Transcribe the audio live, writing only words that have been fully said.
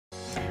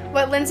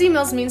What Lindsay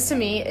Mills means to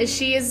me is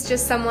she is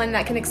just someone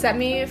that can accept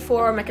me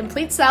for my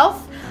complete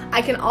self.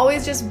 I can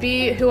always just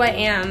be who I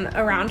am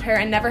around her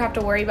and never have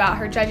to worry about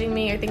her judging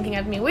me or thinking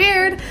of me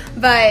weird,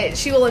 but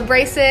she will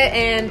embrace it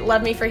and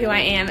love me for who I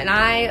am, and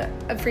I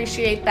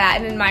appreciate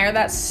that and admire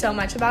that so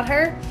much about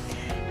her.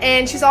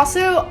 And she's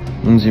also...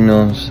 Lindsay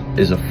Mills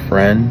is a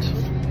friend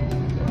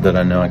that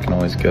I know I can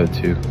always go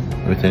to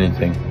with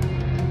anything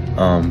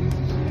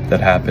that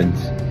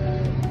happens,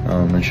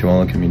 and she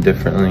won't look at me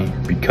differently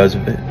because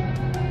of it.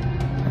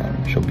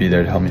 She'll be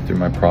there to help me through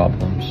my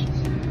problems,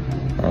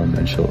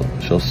 and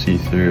she'll see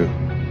through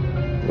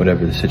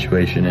whatever the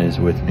situation is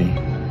with me.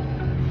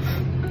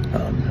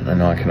 And I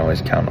know I can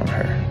always count on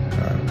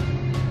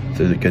her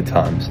through the good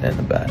times and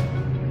the bad.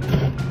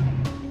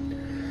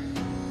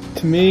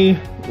 To me,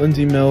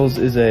 Lindsay Mills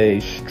is a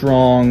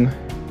strong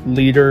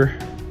leader.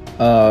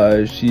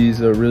 She's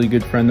a really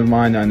good friend of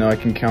mine. I know I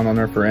can count on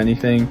her for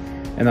anything,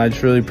 and I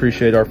just really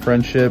appreciate our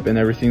friendship and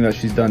everything that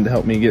she's done to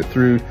help me get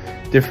through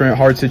different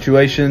hard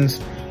situations.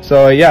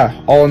 So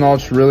yeah, all in all,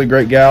 she's a really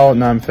great gal,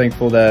 and I'm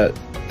thankful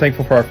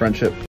for our friendship.